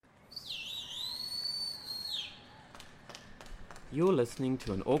You're listening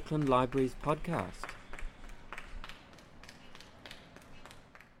to an Auckland Libraries podcast.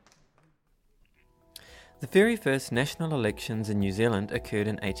 The very first national elections in New Zealand occurred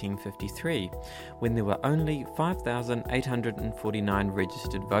in 1853, when there were only 5,849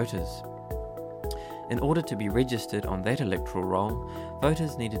 registered voters. In order to be registered on that electoral roll,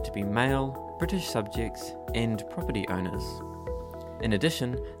 voters needed to be male, British subjects, and property owners. In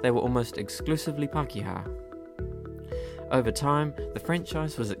addition, they were almost exclusively Pākehā. Over time, the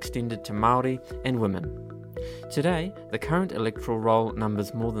franchise was extended to Māori and women. Today, the current electoral roll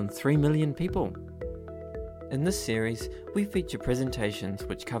numbers more than 3 million people. In this series, we feature presentations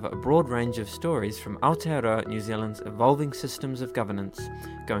which cover a broad range of stories from Aotearoa New Zealand's evolving systems of governance,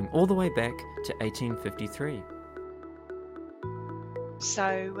 going all the way back to 1853.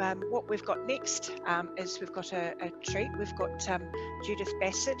 So what we've got next is we've got a treat. We've got Judith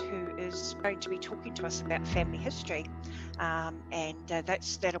Bassett, who is going to be talking to us about family history, and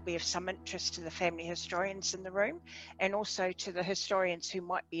that'll be of some interest to the family historians in the room, and also to the historians who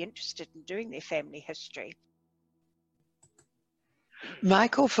might be interested in doing their family history.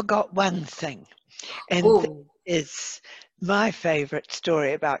 Michael forgot one thing, and that is my favourite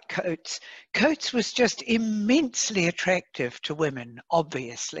story about Coates. Coates was just immensely attractive to women,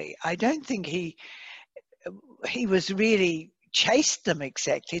 obviously. I don't think he was really chased them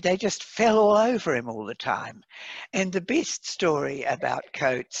exactly. They just fell all over him all the time. And the best story about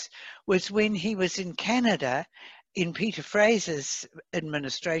Coates was when he was in Canada in Peter Fraser's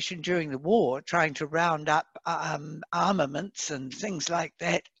administration during the war, trying to round up armaments and things like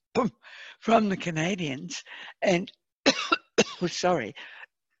that from the Canadians. And sorry,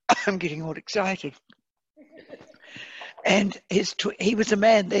 I'm getting all excited. And he was a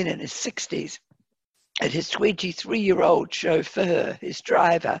man then in his 60s, and his 23-year-old chauffeur, his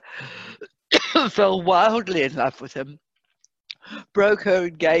driver, fell wildly in love with him, broke her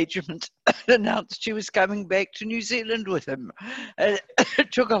engagement, and announced she was coming back to New Zealand with him. And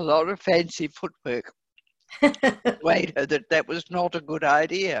it took a lot of fancy footwork to persuade her that was not a good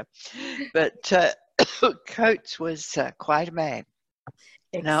idea. But Coates was quite a man.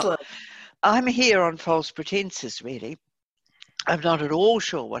 Excellent. Now, I'm here on false pretenses, really. I'm not at all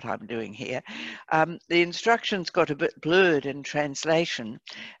sure what I'm doing here. The instructions got a bit blurred in translation,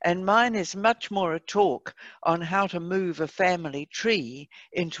 and mine is much more a talk on how to move a family tree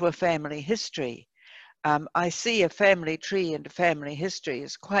into a family history. I see a family tree and a family history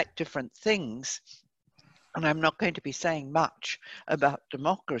as quite different things, and I'm not going to be saying much about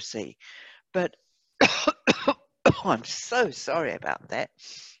democracy, but I'm so sorry about that.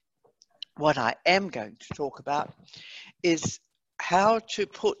 What I am going to talk about is how to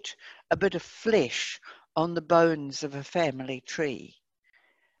put a bit of flesh on the bones of a family tree.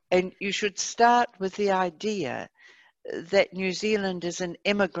 And you should start with the idea that New Zealand is an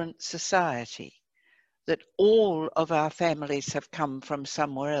immigrant society, that all of our families have come from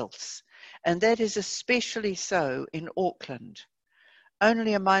somewhere else. And that is especially so in Auckland.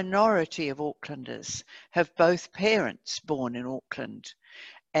 Only a minority of Aucklanders have both parents born in Auckland,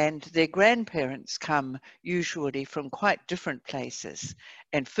 and their grandparents come usually from quite different places,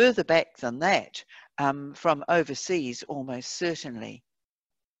 and further back than that, from overseas almost certainly.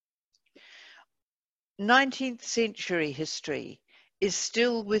 19th century history is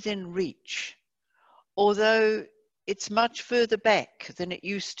still within reach, although it's much further back than it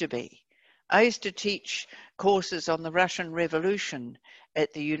used to be. I used to teach courses on the Russian Revolution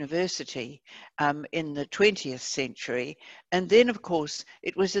at the university in the 20th century, and then of course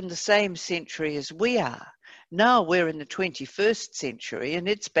it was in the same century as we are. Now we're in the 21st century, and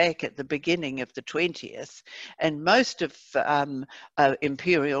it's back at the beginning of the 20th, and most of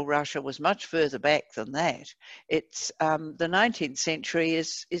Imperial Russia was much further back than that. It's the 19th century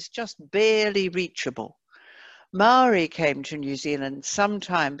is just barely reachable. Maori came to New Zealand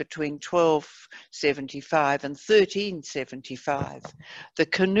sometime between 1275 and 1375. The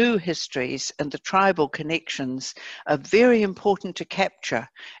canoe histories and the tribal connections are very important to capture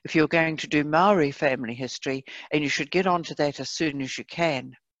if you're going to do Maori family history, and you should get onto that as soon as you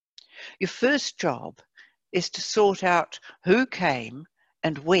can. Your first job is to sort out who came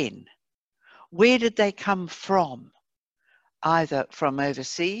and when. Where did they come from? Either from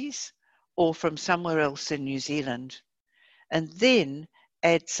overseas or from somewhere else in New Zealand, and then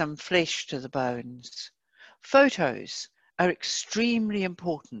add some flesh to the bones. Photos are extremely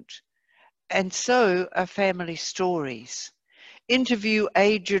important, and so are family stories. Interview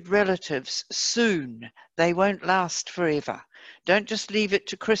aged relatives soon. They won't last forever. Don't just leave it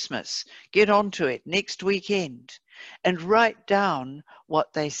to Christmas. Get onto it next weekend and write down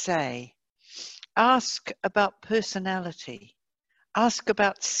what they say. Ask about personality. Ask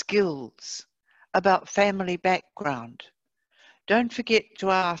about skills, about family background. Don't forget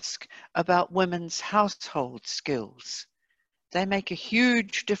to ask about women's household skills. They make a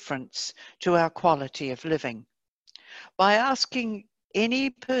huge difference to our quality of living. By asking any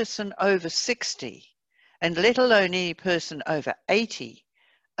person over 60, and let alone any person over 80,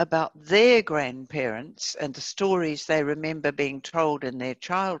 about their grandparents and the stories they remember being told in their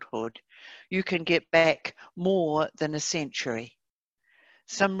childhood, you can get back more than a century.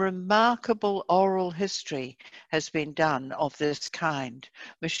 Some remarkable oral history has been done of this kind.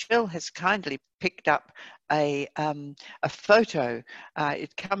 Michelle has kindly picked up a photo.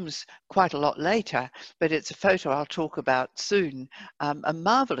 It comes quite a lot later, but it's a photo I'll talk about soon. A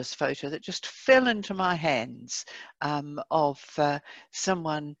marvelous photo that just fell into my hands of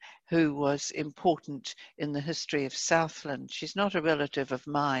someone who was important in the history of Southland. She's not a relative of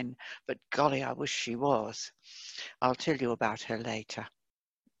mine, but golly, I wish she was. I'll tell you about her later.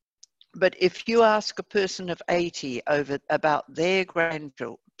 But if you ask a person of 80 about their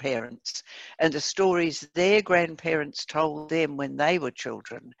grandparents and the stories their grandparents told them when they were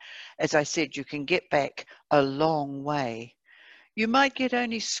children, as I said, you can get back a long way. You might get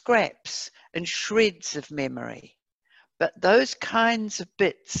only scraps and shreds of memory, but those kinds of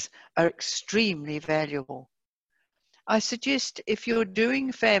bits are extremely valuable. I suggest if you're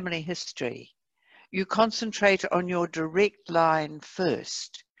doing family history, you concentrate on your direct line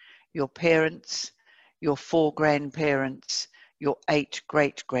first. Your parents, your 4 grandparents, your 8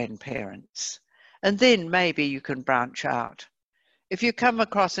 great-grandparents. And then maybe you can branch out. If you come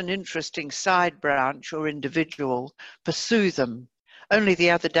across an interesting side branch or individual, pursue them. Only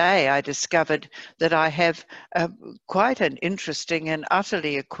the other day I discovered that I have quite an interesting and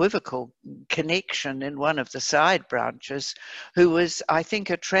utterly equivocal connection in one of the side branches who was, I think,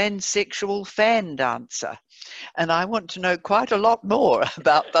 a transsexual fan dancer. And I want to know quite a lot more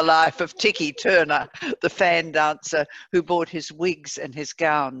about the life of Tiki Turner, the fan dancer who bought his wigs and his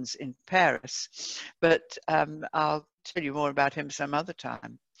gowns in Paris. But I'll tell you more about him some other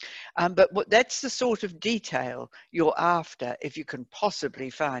time. But that's the sort of detail you're after if you can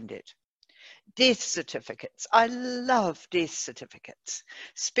possibly find it. Death certificates. I love death certificates,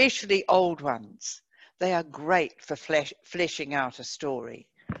 especially old ones. They are great for fleshing out a story.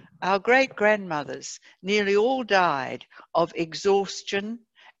 Our great-grandmothers nearly all died of exhaustion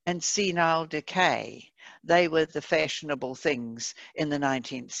and senile decay. They were the fashionable things in the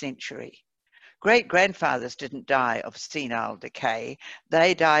 19th century. Great-grandfathers didn't die of senile decay.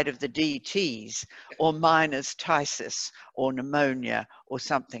 They died of the DTs or miners' phthisis or pneumonia or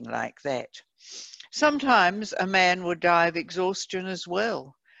something like that. Sometimes a man would die of exhaustion as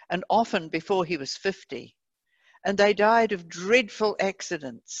well, and often before he was 50. And they died of dreadful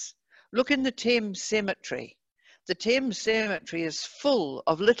accidents. Look in the Thames Cemetery. The Thames Cemetery is full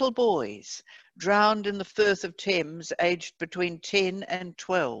of little boys drowned in the Firth of Thames aged between 10 and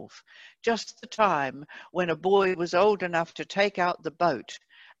 12, just the time when a boy was old enough to take out the boat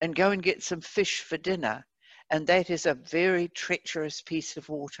and go and get some fish for dinner, and that is a very treacherous piece of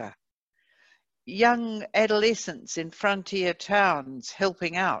water. Young adolescents in frontier towns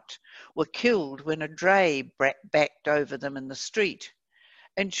helping out were killed when a dray backed over them in the street.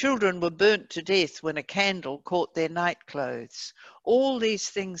 And children were burnt to death when a candle caught their night clothes. All these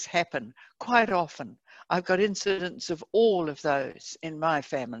things happen quite often. I've got incidents of all of those in my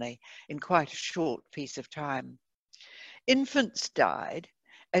family in quite a short piece of time. Infants died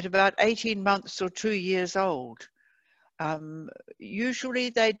at about 18 months or 2 years old. Usually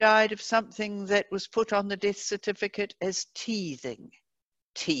they died of something that was put on the death certificate as teething.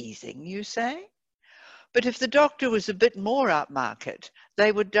 Teething, you say? But if the doctor was a bit more upmarket,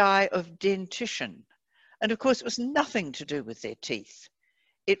 they would die of dentition. And of course, it was nothing to do with their teeth.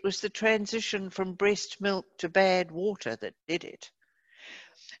 It was the transition from breast milk to bad water that did it.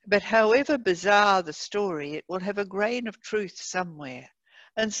 But however bizarre the story, it will have a grain of truth somewhere.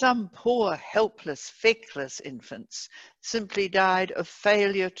 And some poor, helpless, feckless infants simply died of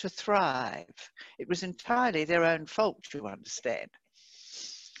failure to thrive. It was entirely their own fault, you understand.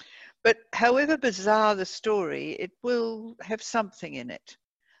 But however bizarre the story, it will have something in it.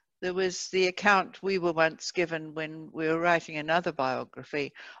 There was the account we were once given when we were writing another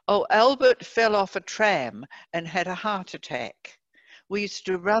biography. Oh, Albert fell off a tram and had a heart attack. We used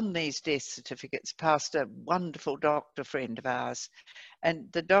to run these death certificates past a wonderful doctor friend of ours.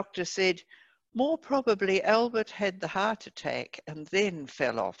 And the doctor said, more probably Albert had the heart attack and then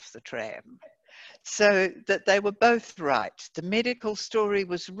fell off the tram. So that they were both right. The medical story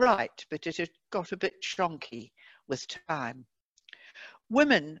was right, but it had got a bit shonky with time.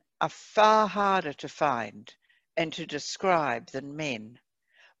 Women are far harder to find and to describe than men.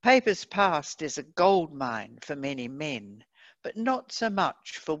 Papers Past is a gold mine for many men, but not so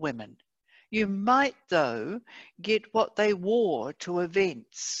much for women. You might, though, get what they wore to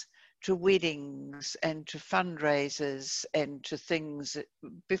events, to weddings and to fundraisers and to things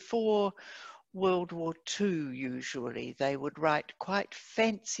before World War II. Usually they would write quite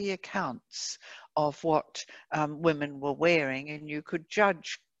fancy accounts of what women were wearing, and you could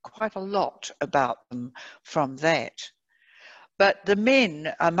judge quite a lot about them from that. But the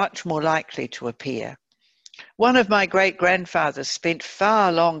men are much more likely to appear. One of my great-grandfathers spent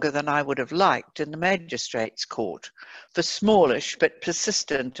far longer than I would have liked in the magistrates' court for smallish but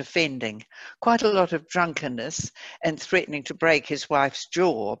persistent offending, quite a lot of drunkenness and threatening to break his wife's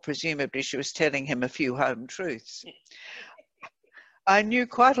jaw. Presumably she was telling him a few home truths. I knew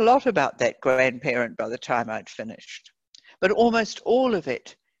quite a lot about that grandparent by the time I'd finished, but almost all of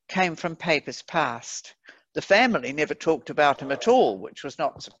it came from Papers Past. The family never talked about him at all, which was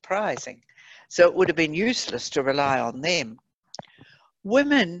not surprising. So it would have been useless to rely on them.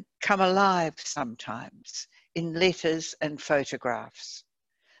 Women come alive sometimes in letters and photographs.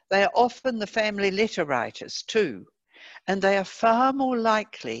 They are often the family letter writers too, and they are far more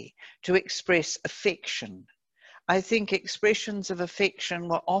likely to express affection. I think expressions of affection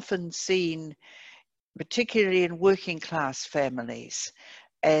were often seen, particularly in working class families,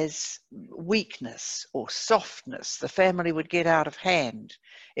 as weakness or softness. The family would get out of hand.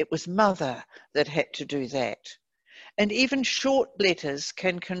 It was mother that had to do that. And even short letters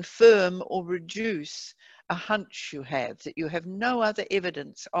can confirm or reduce a hunch you have that you have no other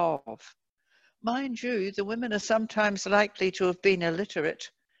evidence of. Mind you, the women are sometimes likely to have been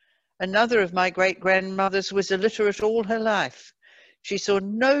illiterate. Another of my great-grandmothers was illiterate all her life. She saw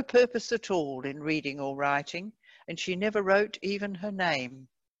no purpose at all in reading or writing, and she never wrote even her name.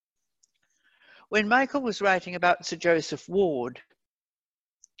 When Michael was writing about Sir Joseph Ward,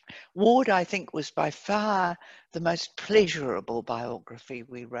 I think, was by far the most pleasurable biography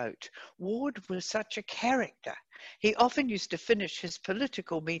we wrote. Ward was such a character. He often used to finish his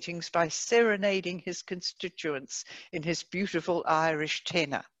political meetings by serenading his constituents in his beautiful Irish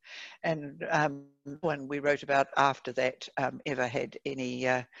tenor. And one we wrote about after that ever had any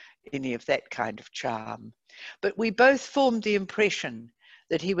of that kind of charm. But we both formed the impression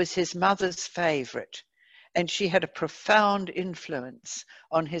that he was his mother's favourite, and she had a profound influence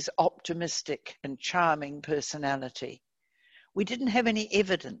on his optimistic and charming personality. We didn't have any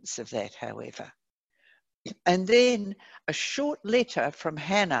evidence of that, however. And then a short letter from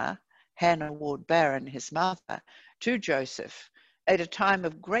Hannah Ward Barron, his mother, to Joseph at a time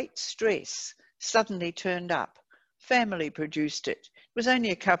of great stress suddenly turned up. Family produced it. It was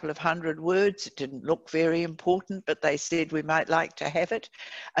only a couple of 100 words. It didn't look very important, but they said we might like to have it.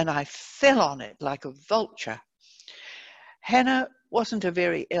 And I fell on it like a vulture. Hannah wasn't a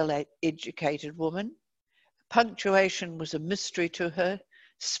very ill-educated woman. Punctuation was a mystery to her.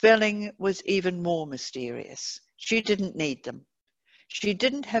 Spelling was even more mysterious. She didn't need them. She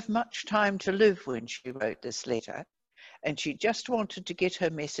didn't have much time to live when she wrote this letter, and she just wanted to get her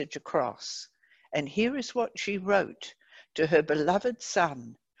message across. And here is what she wrote to her beloved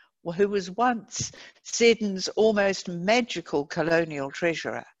son, who was once Seddon's almost magical colonial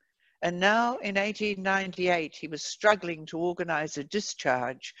treasurer. And now in 1898, he was struggling to organise a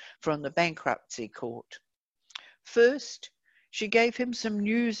discharge from the bankruptcy court. First, she gave him some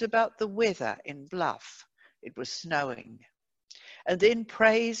news about the weather in Bluff. It was snowing. And then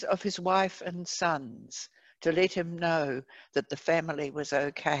praise of his wife and sons to let him know that the family was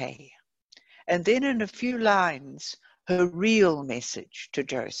okay. And then in a few lines, her real message to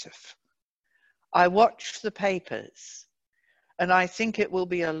Joseph. I watched the papers, and I think it will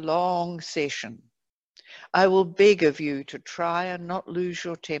be a long session. I will beg of you to try and not lose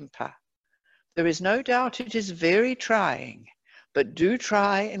your temper. There is no doubt it is very trying, but do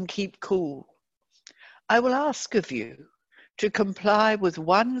try and keep cool. I will ask of you to comply with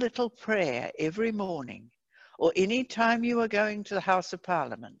one little prayer every morning, or any time you are going to the House of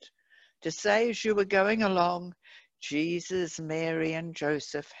Parliament, to say as you are going along, Jesus, Mary, and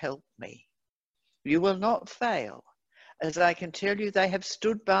Joseph, help me. You will not fail, as I can tell you they have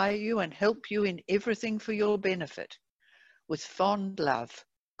stood by you and help you in everything for your benefit. With fond love,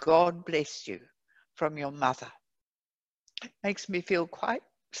 God bless you, from your mother. It makes me feel quite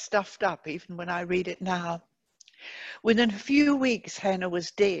stuffed up even when I read it now. Within a few weeks, Hannah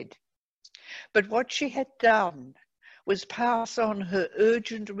was dead. But what she had done was pass on her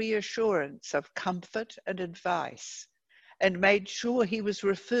urgent reassurance of comfort and advice, and made sure he was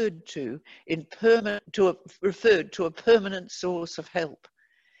referred to a permanent source of help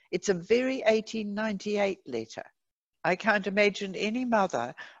It's a very 1898 letter. I can't imagine any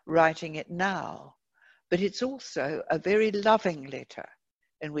mother writing it now, but it's also a very loving letter,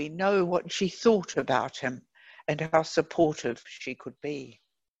 and we know what she thought about him and how supportive she could be.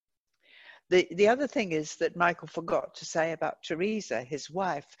 The other thing is that Michael forgot to say about Teresa, his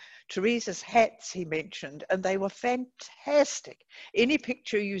wife. Teresa's hats he mentioned, and they were fantastic. Any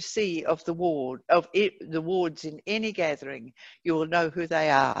picture you see of the wards in any gathering, you will know who they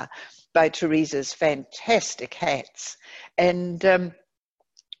are by Teresa's fantastic hats. And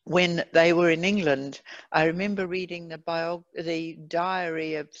when they were in England, I remember reading the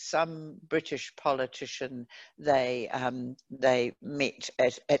diary of some British politician they met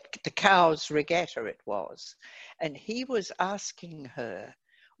at the Cowes Regatta, it was, and he was asking her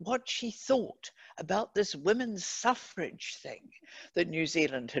what she thought about this women's suffrage thing that New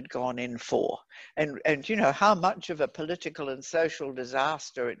Zealand had gone in for, and you know how much of a political and social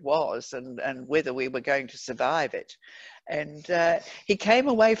disaster it was, and whether we were going to survive it. And he came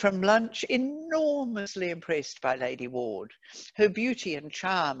away from lunch enormously impressed by Lady Ward. Her beauty and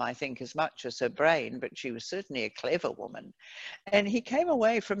charm, I think, as much as her brain, but she was certainly a clever woman. And he came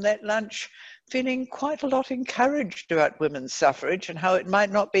away from that lunch feeling quite a lot encouraged about women's suffrage and how it might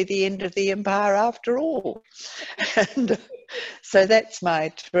not be the end of the empire after all. And so that's my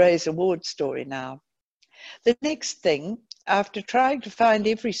Teresa Ward story now. The next thing, after trying to find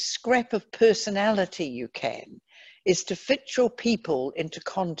every scrap of personality you can, is to fit your people into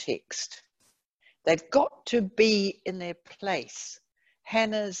context. They've got to be in their place.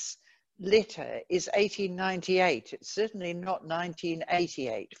 Hannah's letter is 1898. It's certainly not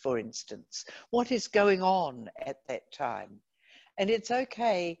 1988, for instance. What is going on at that time? And it's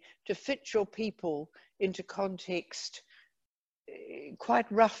okay to fit your people into context quite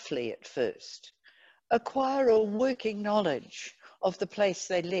roughly at first. Acquire a working knowledge of the place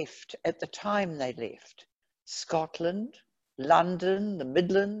they left at the time they left. Scotland, London, the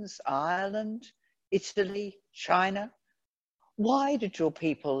Midlands, Ireland, Italy, China. Why did your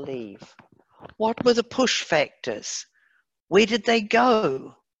people leave? What were the push factors? Where did they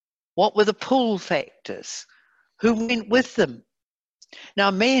go? What were the pull factors? Who went with them?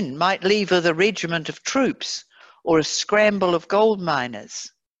 Now, men might leave with a regiment of troops or a scramble of gold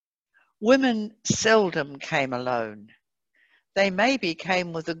miners. Women seldom came alone. They maybe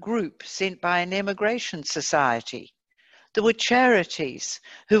came with a group sent by an emigration society. There were charities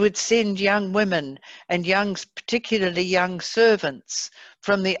who would send young women and particularly young servants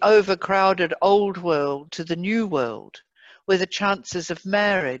from the overcrowded old world to the new world, where the chances of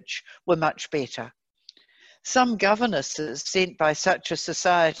marriage were much better. Some governesses sent by such a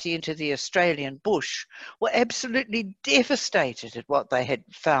society into the Australian bush were absolutely devastated at what they had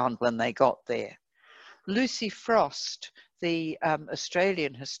found when they got there. Lucy Frost, the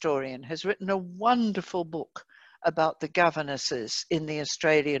Australian historian, has written a wonderful book about the governesses in the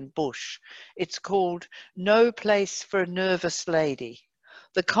Australian bush. It's called No Place for a Nervous Lady.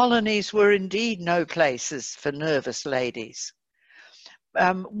 The colonies were indeed no places for nervous ladies.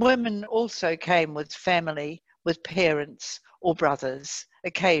 Women also came with family, with parents or brothers,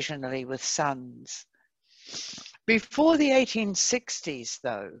 occasionally with sons. Before the 1860s,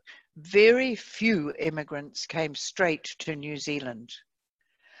 though, very few immigrants came straight to New Zealand.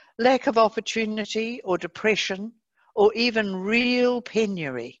 Lack of opportunity or depression or even real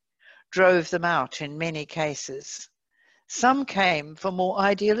penury drove them out in many cases. Some came for more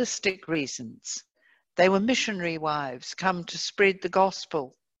idealistic reasons. They were missionary wives come to spread the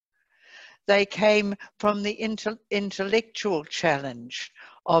gospel. They came from the intellectual challenge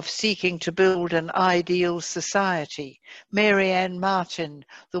of seeking to build an ideal society. Mary Ann Martin,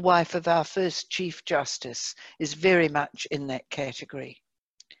 the wife of our first Chief Justice, is very much in that category.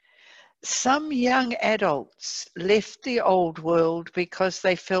 Some young adults left the old world because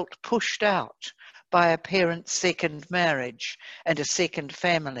they felt pushed out by a parent's second marriage and a second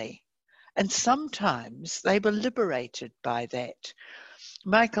family. And sometimes they were liberated by that.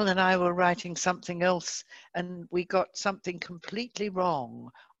 Michael and I were writing something else and we got something completely wrong.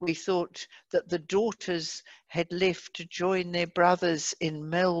 We thought that the daughters had left to join their brothers in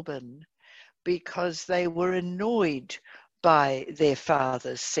Melbourne because they were annoyed by their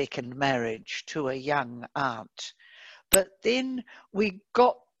father's second marriage to a young aunt. But then we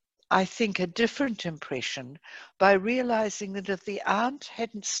got, I think, a different impression by realizing that if the aunt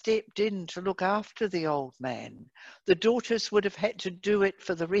hadn't stepped in to look after the old man, the daughters would have had to do it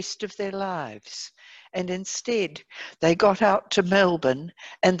for the rest of their lives. And instead, they got out to Melbourne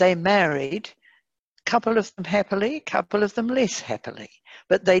and they married couple of them happily, couple of them less happily.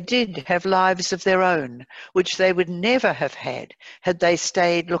 But they did have lives of their own, which they would never have had they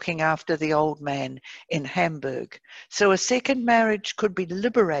stayed looking after the old man in Hamburg. So a second marriage could be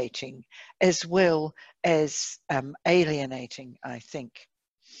liberating as well as alienating, I think.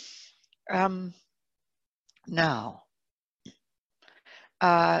 So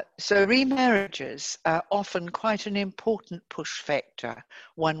remarriages are often quite an important push factor,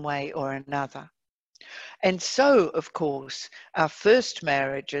 one way or another. And so, of course, our first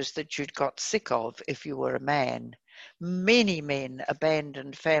marriages that you'd got sick of if you were a man, many men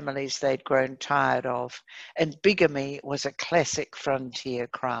abandoned families they'd grown tired of, and bigamy was a classic frontier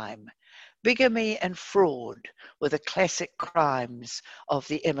crime. Bigamy and fraud were the classic crimes of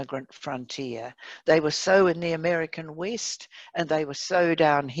the immigrant frontier. They were so in the American West, and they were so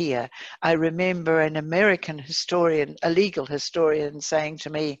down here. I remember an American historian, a legal historian, saying to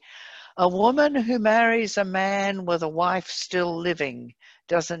me, "A woman who marries a man with a wife still living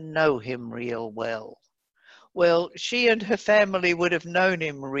doesn't know him real well." Well, she and her family would have known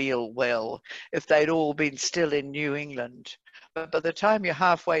him real well if they'd all been still in New England. But by the time you're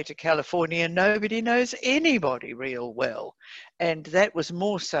halfway to California, nobody knows anybody real well. And that was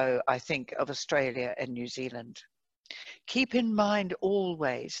more so, I think, of Australia and New Zealand. Keep in mind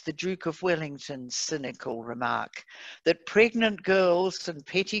always the Duke of Wellington's cynical remark that pregnant girls and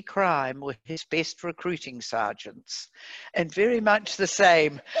petty crime were his best recruiting sergeants, and very much the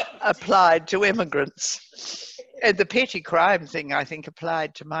same applied to immigrants. And the petty crime thing, I think,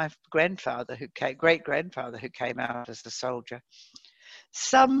 applied to my grandfather, great-grandfather who came out as a soldier.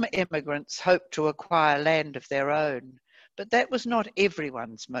 Some immigrants hoped to acquire land of their own, but that was not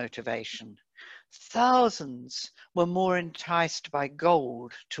everyone's motivation. Thousands were more enticed by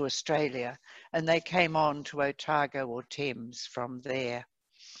gold to Australia, and they came on to Otago or Thames from there.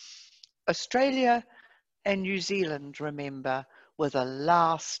 Australia and New Zealand, remember, were the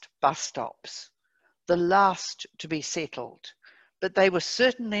last bus stops, the last to be settled, but they were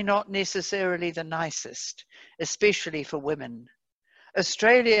certainly not necessarily the nicest, especially for women.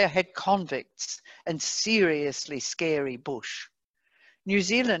 Australia had convicts and seriously scary bush. New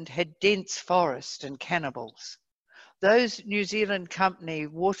Zealand had dense forest and cannibals. Those New Zealand company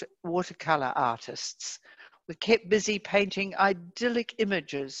watercolour artists were kept busy painting idyllic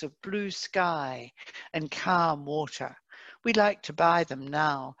images of blue sky and calm water. We like to buy them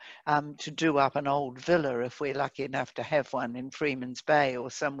now to do up an old villa if we're lucky enough to have one in Freeman's Bay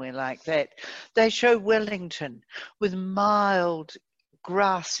or somewhere like that. They show Wellington with mild,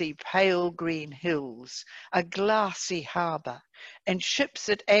 grassy, pale green hills, a glassy harbour, and ships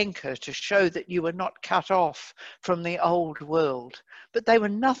at anchor to show that you were not cut off from the old world, but they were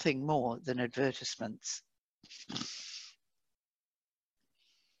nothing more than advertisements.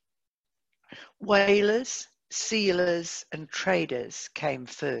 Whalers, sealers, and traders came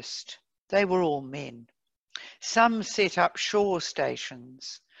first. They were all men. Some set up shore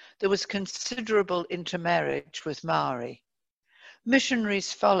stations. There was considerable intermarriage with Maori.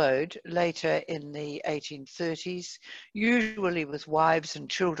 Missionaries followed later in the 1830s, usually with wives and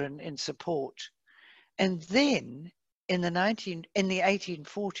children in support. And then in the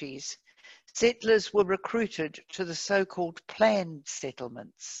 1840s, settlers were recruited to the so-called planned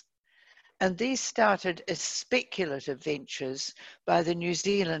settlements. And these started as speculative ventures by the New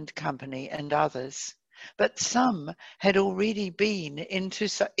Zealand Company and others. But some had already been in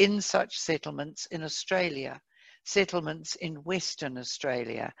such settlements in Australia. Settlements in Western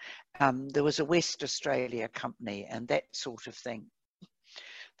Australia. There was a West Australia company and that sort of thing.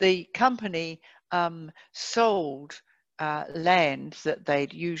 The company sold land that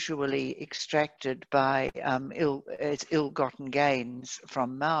they'd usually extracted by ill-gotten gains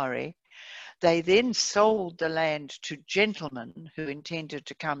from Maori. They then sold the land to gentlemen who intended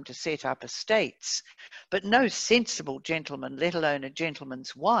to come to set up estates, but no sensible gentleman, let alone a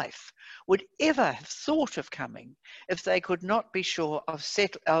gentleman's wife, would ever have thought of coming if they could not be sure of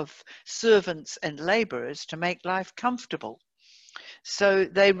servants and labourers to make life comfortable. So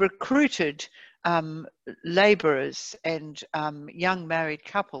they recruited labourers and young married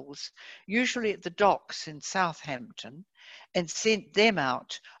couples, usually at the docks in Southampton, and sent them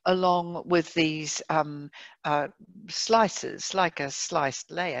out along with these slices, like a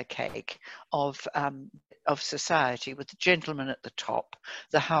sliced layer cake of society, with the gentlemen at the top,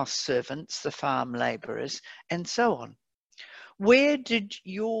 the house servants, the farm labourers, and so on. Where did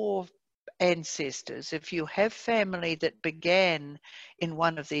your ancestors, if you have family that began in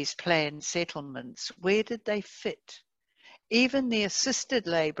one of these planned settlements, where did they fit? Even the assisted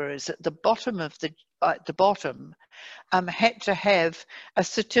labourers at the bottom of had to have a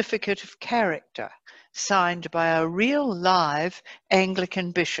certificate of character signed by a real live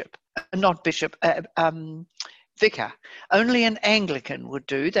Anglican bishop, vicar. Only an Anglican would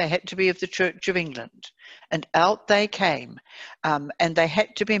do. They had to be of the Church of England. And out they came. And they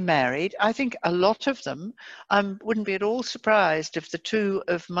had to be married. I think a lot of them, wouldn't be at all surprised if the two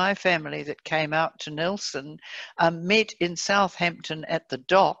of my family that came out to Nelson met in Southampton at the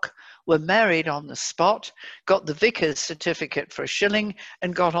dock, were married on the spot, got the vicar's certificate for £1,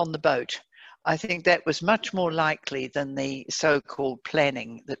 and got on the boat. I think that was much more likely than the so-called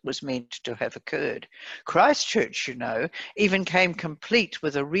planning that was meant to have occurred. Christchurch, you know, even came complete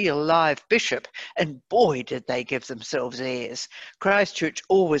with a real live bishop, and boy, did they give themselves airs. Christchurch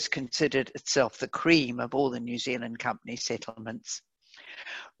always considered itself the cream of all the New Zealand company settlements.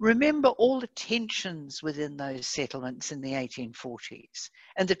 Remember all the tensions within those settlements in the 1840s,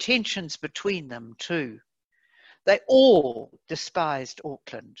 and the tensions between them too. They all despised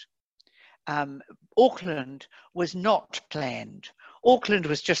Auckland. Auckland was not planned. Auckland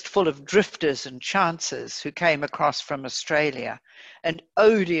was just full of drifters and chancers who came across from Australia, and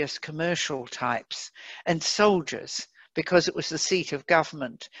odious commercial types, and soldiers, because it was the seat of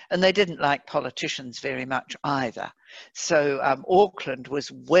government, and they didn't like politicians very much either. So Auckland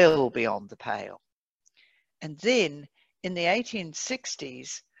was well beyond the pale. And then in the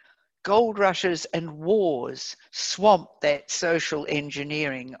 1860s, gold rushes and wars swamped that social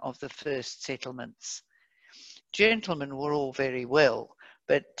engineering of the first settlements. Gentlemen were all very well,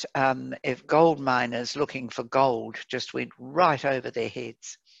 but if gold miners looking for gold just went right over their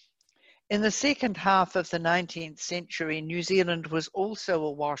heads. In the second half of the 19th century, New Zealand was also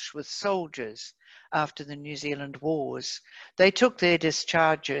awash with soldiers after the New Zealand Wars. They took their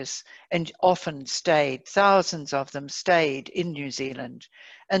discharges and often stayed, thousands of them stayed in New Zealand,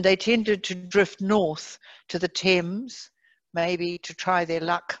 and they tended to drift north to the Thames, maybe to try their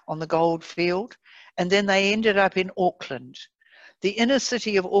luck on the gold field, and then they ended up in Auckland. The inner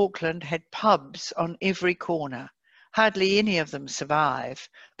city of Auckland had pubs on every corner. Hardly any of them survive,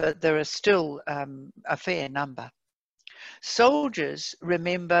 but there are still a fair number. Soldiers,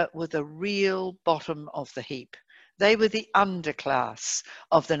 remember, were the real bottom of the heap. They were the underclass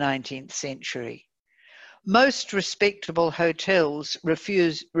of the 19th century. Most respectable hotels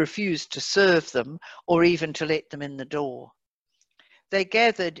refused to serve them or even to let them in the door. They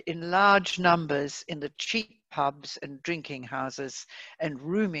gathered in large numbers in the cheap pubs and drinking houses and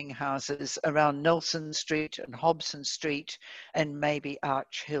rooming houses around Nelson Street and Hobson Street and maybe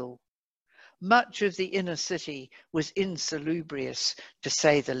Arch Hill. Much of the inner city was insalubrious, to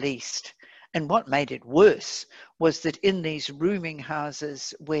say the least. And what made it worse was that in these rooming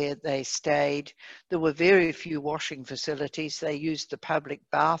houses where they stayed, there were very few washing facilities. They used the public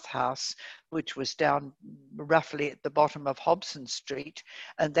bathhouse, which was down roughly at the bottom of Hobson Street,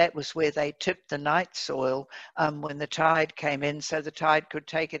 and that was where they tipped the night soil when the tide came in, so the tide could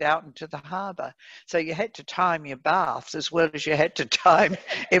take it out into the harbour. So you had to time your baths as well as you had to time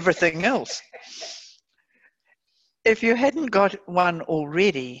everything else. If you hadn't got one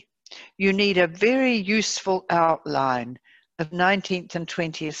already, you need a very useful outline of 19th and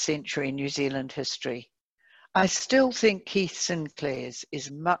 20th century New Zealand history. I still think Keith Sinclair's is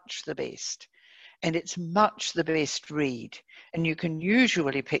much the best, and it's much the best read, and you can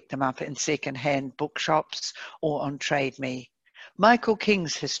usually pick them up in second-hand bookshops or on Trade Me. Michael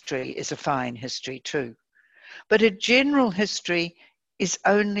King's history is a fine history too. But a general history is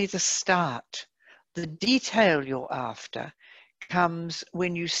only the start. The detail you're after comes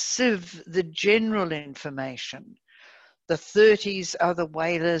when you sieve the general information. The 30s are the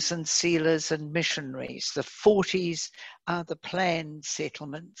whalers and sealers and missionaries. The 40s are the planned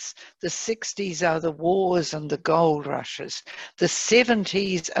settlements. The 60s are the wars and the gold rushes. The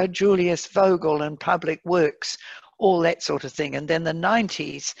 70s are Julius Vogel and public works, all that sort of thing. And then the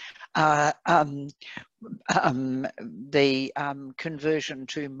 90s are the conversion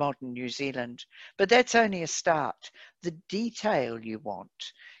to modern New Zealand. But that's only a start. The detail you want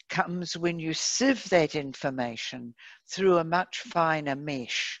comes when you sieve that information through a much finer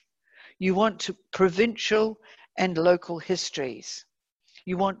mesh. You want provincial and local histories.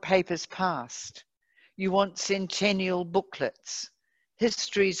 You want papers past. You want centennial booklets,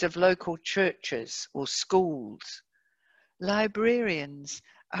 histories of local churches or schools. Librarians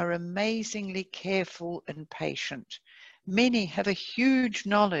are amazingly careful and patient. Many have a huge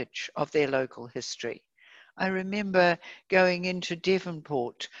knowledge of their local history. I remember going into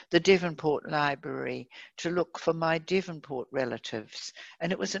Devonport, the Devonport Library, to look for my Devonport relatives,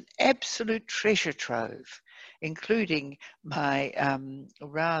 and it was an absolute treasure trove, including my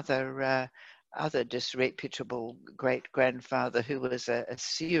rather other disreputable great-grandfather who was a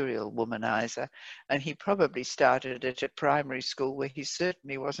serial womanizer, and he probably started it at primary school, where he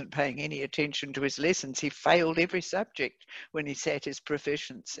certainly wasn't paying any attention to his lessons. He failed every subject when he sat his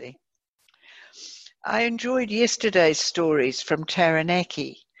proficiency. I enjoyed yesterday's stories from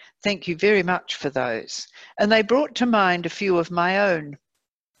Taranaki. Thank you very much for those. And they brought to mind a few of my own.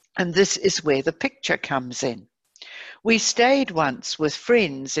 And this is where the picture comes in. We stayed once with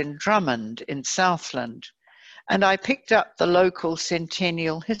friends in Drummond in Southland, and I picked up the local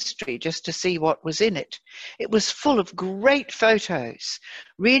centennial history just to see what was in it. It was full of great photos,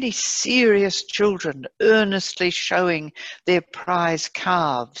 really serious children earnestly showing their prize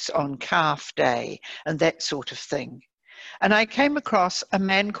calves on calf day and that sort of thing. And I came across a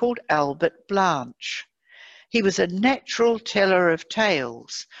man called Albert Blanche. He was a natural teller of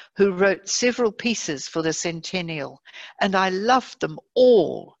tales who wrote several pieces for the centennial, and I loved them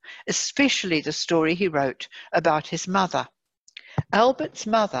all, especially the story he wrote about his mother. Albert's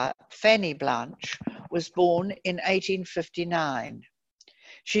mother, Fanny Blanche, was born in 1859.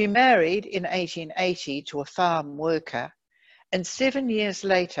 She married in 1880 to a farm worker, and 7 years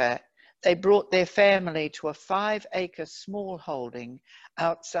later, they brought their family to a 5-acre smallholding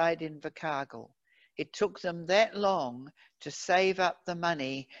outside Invercargill. It took them that long to save up the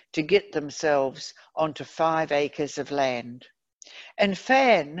money to get themselves onto 5 acres of land. And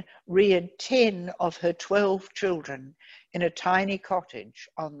Fan reared 10 of her 12 children in a tiny cottage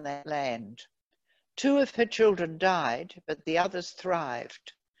on that land. 2 of her children died, but the others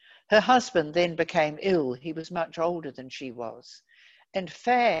thrived. Her husband then became ill. He was much older than she was. And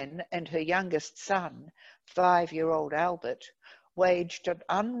Fan and her youngest son, 5-year-old Albert, waged an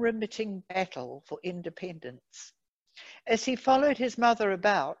unremitting battle for independence. As he followed his mother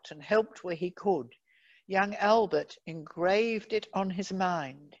about and helped where he could, young Albert engraved it on his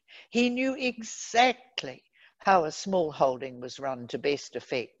mind. He knew exactly how a small holding was run to best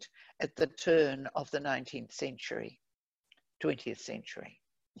effect at the turn of the 20th century.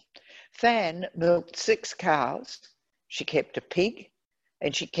 Fan milked 6 cows, she kept a pig,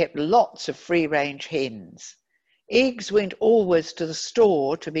 and she kept lots of free-range hens. Eggs went always to the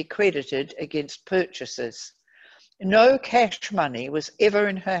store to be credited against purchases. No cash money was ever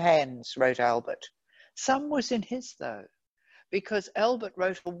in her hands, wrote Albert. Some was in his, though, because Albert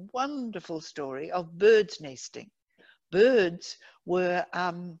wrote a wonderful story of birds nesting. Birds were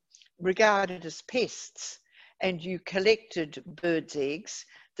regarded as pests, and you collected birds' eggs.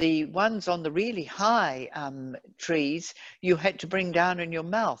 The ones on the really high trees, you had to bring down in your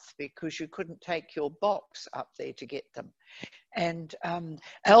mouth because you couldn't take your box up there to get them. And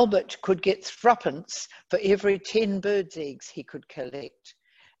Albert could get 3 for every 10 birds' eggs he could collect.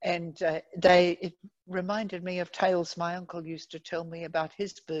 And it reminded me of tales my uncle used to tell me about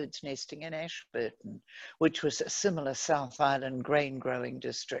his birds nesting in Ashburton, which was a similar South Island grain growing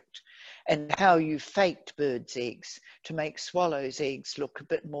district, and how you faked birds' eggs to make swallows' eggs look a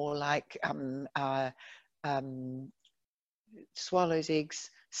bit more like swallows' eggs,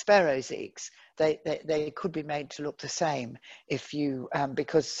 sparrows' eggs. They could be made to look the same if you,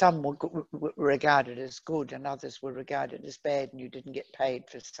 because some were regarded as good and others were regarded as bad, and you didn't get paid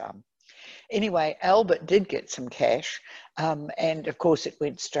for some. Anyway, Albert did get some cash, and of course it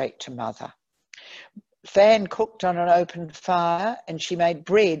went straight to Mother. Fan cooked on an open fire, and she made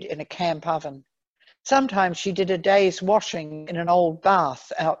bread in a camp oven. Sometimes she did a day's washing in an old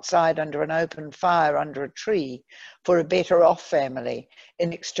bath outside under an open fire under a tree for a better off family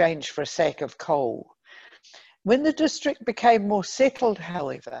in exchange for a sack of coal. When the district became more settled,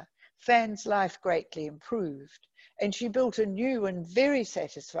 however, Fan's life greatly improved, and she built a new and very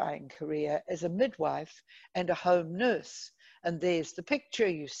satisfying career as a midwife and a home nurse. And there's the picture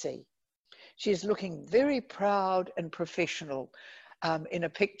you see. She's looking very proud and professional in a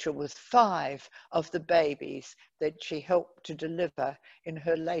picture with 5 of the babies that she helped to deliver in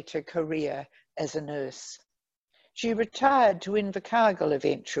her later career as a nurse. She retired to Invercargill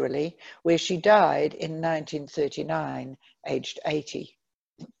eventually, where she died in 1939, aged 80.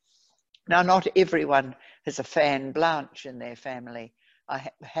 Now, not everyone has a Fan Blanche in their family. I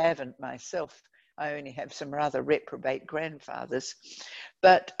haven't myself. I only have some rather reprobate grandfathers,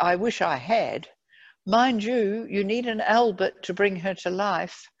 but I wish I had. Mind you, you need an Albert to bring her to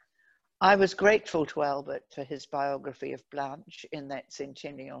life. I was grateful to Albert for his biography of Blanche in that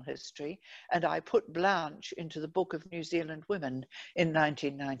centennial history, and I put Blanche into the Book of New Zealand Women in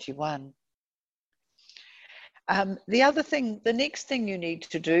 1991. The next thing you need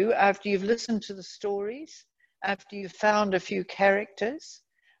to do after you've listened to the stories, after you've found a few characters,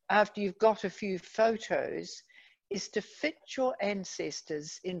 after you've got a few photos, is to fit your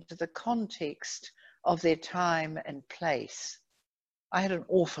ancestors into the context of their time and place. I had an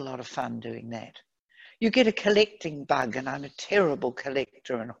awful lot of fun doing that. You get a collecting bug, and I'm a terrible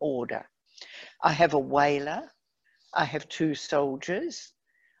collector and hoarder. I have a whaler. I have 2 soldiers.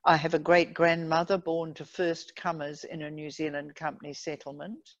 I have a great-grandmother born to first comers in a New Zealand company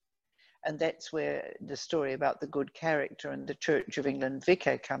settlement. And that's where the story about the good character and the Church of England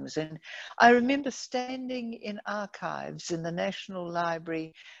vicar comes in. I remember standing in archives in the National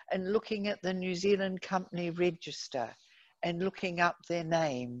Library and looking at the New Zealand Company register and looking up their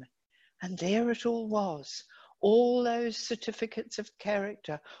name. And there it all was. All those certificates of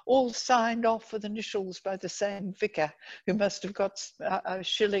character, all signed off with initials by the same vicar who must have got a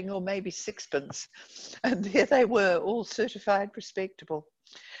shilling or maybe 6pence. And there they were, all certified respectable,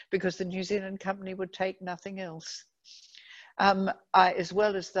 because the New Zealand Company would take nothing else. As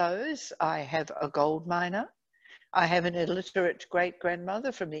well as those, I have a gold miner. I have an illiterate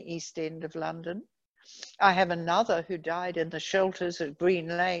great-grandmother from the East End of London. I have another who died in the shelters at Green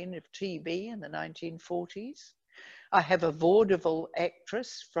Lane of TB in the 1940s. I have a vaudeville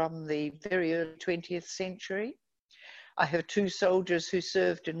actress from the very early 20th century. I have 2 soldiers who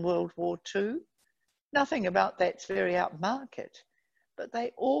served in World War II. Nothing about that's very upmarket, but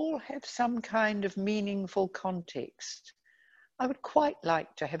they all have some kind of meaningful context. I would quite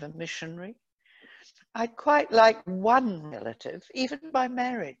like to have a missionary. I'd quite like one relative, even by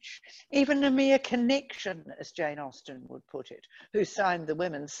marriage, even a mere connection, as Jane Austen would put it, who signed the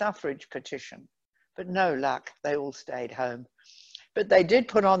women's suffrage petition. But no luck, they all stayed home. But they did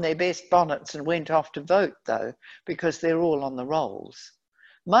put on their best bonnets and went off to vote, though, because they're all on the rolls.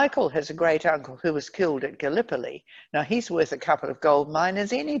 Michael has a great uncle who was killed at Gallipoli. Now, he's worth a couple of gold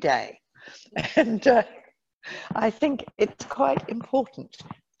miners any day. And I think it's quite important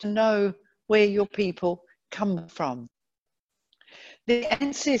to know where your people come from. The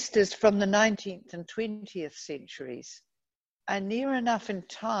ancestors from the 19th and 20th centuries are near enough in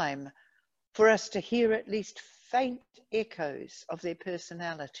time for us to hear at least faint echoes of their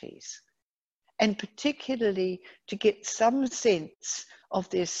personalities, and particularly to get some sense of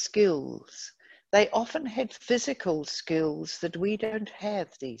their skills. They often had physical skills that we don't have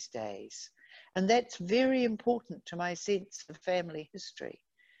these days, and that's very important to my sense of family history.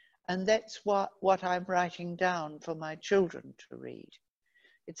 And that's what I'm writing down for my children to read.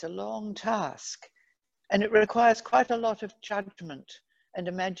 It's a long task, and it requires quite a lot of judgment and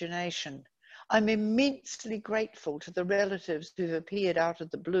imagination. I'm immensely grateful to the relatives who've appeared out of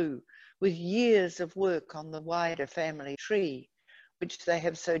the blue with years of work on the wider family tree, which they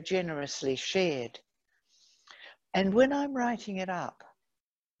have so generously shared. And when I'm writing it up,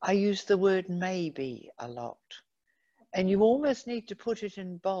 I use the word maybe a lot. And you almost need to put it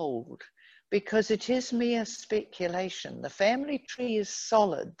in bold because it is mere speculation. The family tree is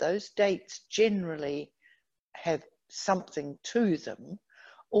solid. Those dates generally have something to them,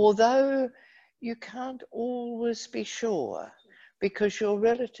 although you can't always be sure because your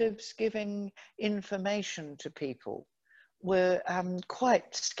relatives giving information to people were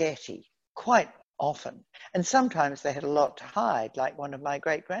quite scatty, quite often. And sometimes they had a lot to hide, like one of my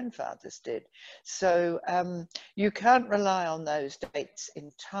great-grandfathers did. So you can't rely on those dates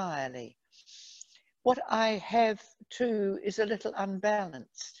entirely. What I have too is a little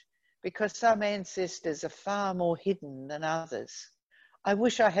unbalanced because some ancestors are far more hidden than others. I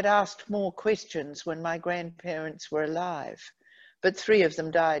wish I had asked more questions when my grandparents were alive, but 3 of them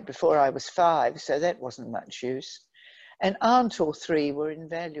died before I was 5, so that wasn't much use. An aunt or 3 were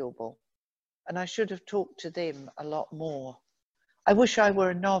invaluable, and I should have talked to them a lot more. I wish I were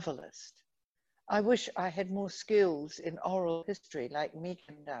a novelist. I wish I had more skills in oral history like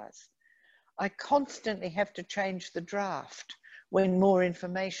Megan does. I constantly have to change the draft when more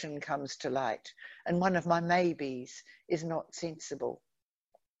information comes to light, and one of my maybes is not sensible.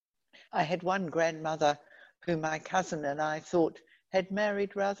 I had one grandmother who my cousin and I thought had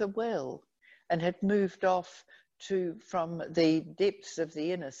married rather well and had moved off from the depths of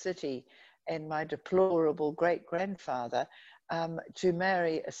the inner city and my deplorable great-grandfather to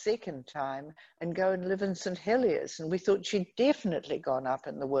marry a second time and go and live in St Heliers. And we thought she'd definitely gone up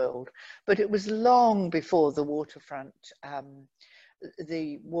in the world, but it was long before the waterfront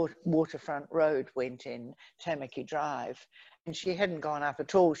road went in, Tamaki Drive, and she hadn't gone up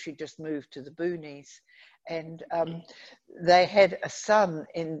at all. She just moved to the boonies. And they had a son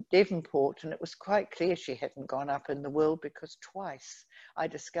in Devonport, and it was quite clear she hadn't gone up in the world because twice I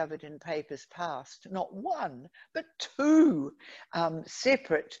discovered in papers past, not 1, but 2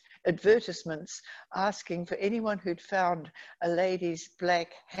 separate advertisements asking for anyone who'd found a lady's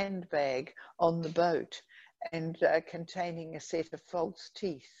black handbag on the boat. and containing a set of false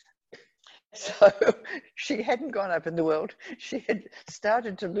teeth. So she hadn't gone up in the world. She had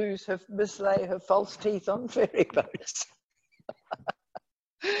started to mislay her false teeth on ferry boats.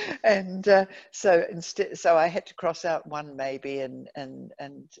 And so I had to cross out one maybe and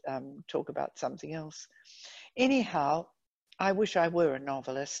talk about something else. Anyhow, I wish I were a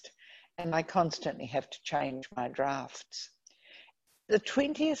novelist, and I constantly have to change my drafts. The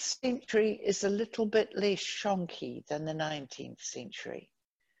 20th century is a little bit less shonky than the 19th century.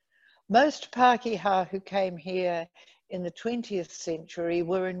 Most Pākehā who came here in the 20th century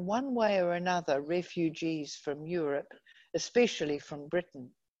were in one way or another refugees from Europe, especially from Britain.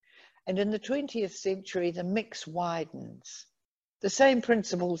 And in the 20th century, the mix widens. The same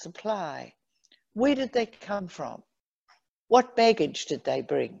principles apply. Where did they come from? What baggage did they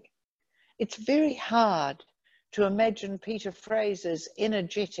bring? It's very hard to imagine Peter Fraser's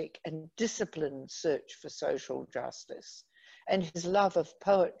energetic and disciplined search for social justice and his love of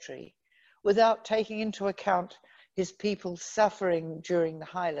poetry without taking into account his people's suffering during the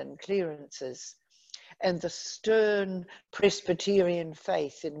Highland clearances and the stern Presbyterian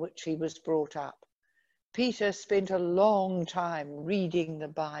faith in which he was brought up. Peter spent a long time reading the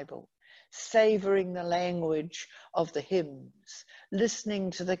Bible, savouring the language of the hymns, listening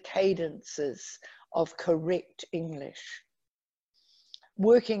to the cadences of correct English,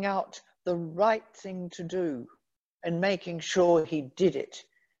 working out the right thing to do and making sure he did it.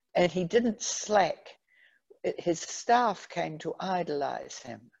 And he didn't slack. His staff came to idolize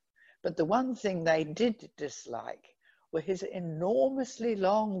him. But the one thing they did dislike were his enormously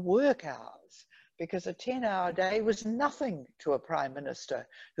long work hours, because a 10-hour day was nothing to a prime minister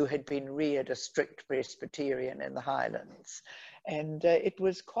who had been reared a strict Presbyterian in the Highlands. And it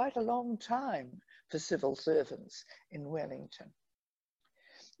was quite a long time for civil servants in Wellington.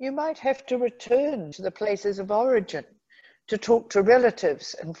 You might have to return to the places of origin to talk to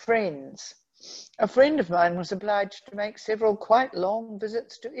relatives and friends. A friend of mine was obliged to make several quite long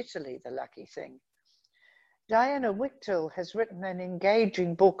visits to Italy, the lucky thing. Diana Wichtel has written an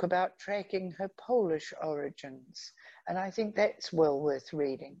engaging book about tracking her Polish origins, and I think that's well worth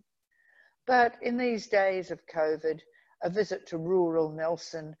reading. But in these days of COVID, a visit to rural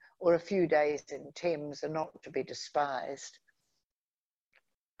Nelson or a few days in Thames are not to be despised.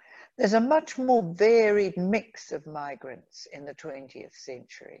 There's a much more varied mix of migrants in the 20th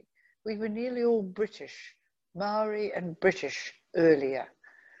century. We were nearly all British, Maori and British earlier.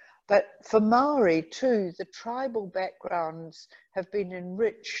 But for Maori too, the tribal backgrounds have been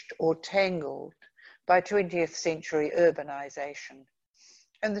enriched or tangled by 20th century urbanization.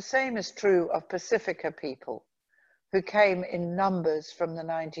 And the same is true of Pacifica people, who came in numbers from the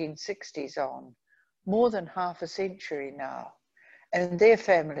 1960s on, more than half a century now, and their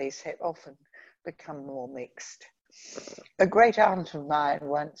families have often become more mixed. A great aunt of mine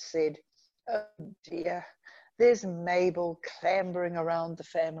once said, "Oh dear, there's Mabel clambering around the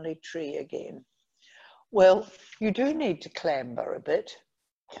family tree again." Well, you do need to clamber a bit.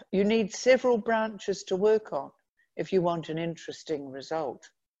 You need several branches to work on if you want an interesting result.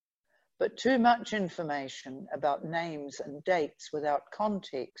 But too much information about names and dates without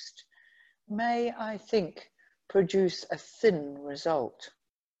context may, I think, produce a thin result.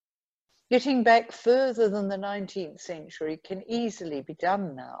 Getting back further than the 19th century can easily be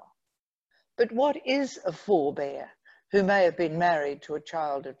done now. But what is a forebear who may have been married to a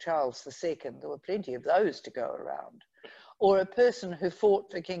child of Charles II? There were plenty of those to go around. Or a person who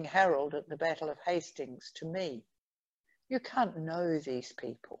fought for King Harold at the Battle of Hastings to me. You can't know these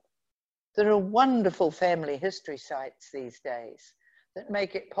people. There are wonderful family history sites these days that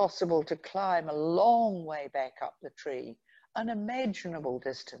make it possible to climb a long way back up the tree, unimaginable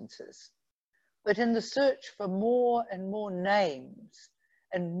distances. But in the search for more and more names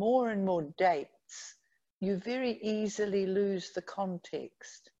and more dates, you very easily lose the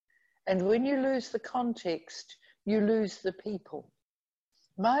context. And when you lose the context, you lose the people.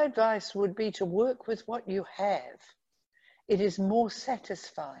 My advice would be to work with what you have. It is more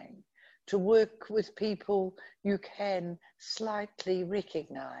satisfying to work with people you can slightly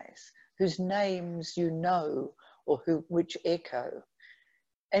recognize, whose names you know or which echo.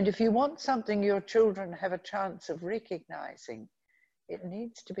 And if you want something your children have a chance of recognizing, it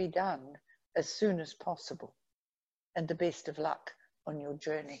needs to be done as soon as possible. And the best of luck on your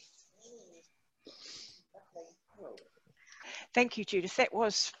journey. Thank you, Judith. That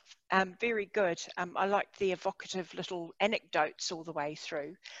was very good. I liked the evocative little anecdotes all the way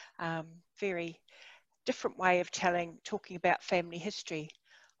through. Very different way of talking about family history,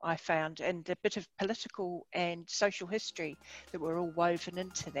 I found, and a bit of political and social history that were all woven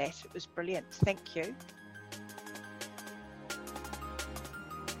into that. It was brilliant. Thank you.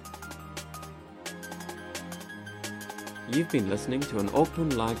 You've been listening to an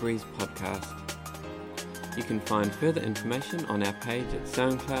Auckland Libraries podcast. You can find further information on our page at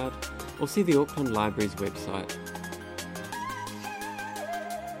SoundCloud or see the Auckland Libraries website.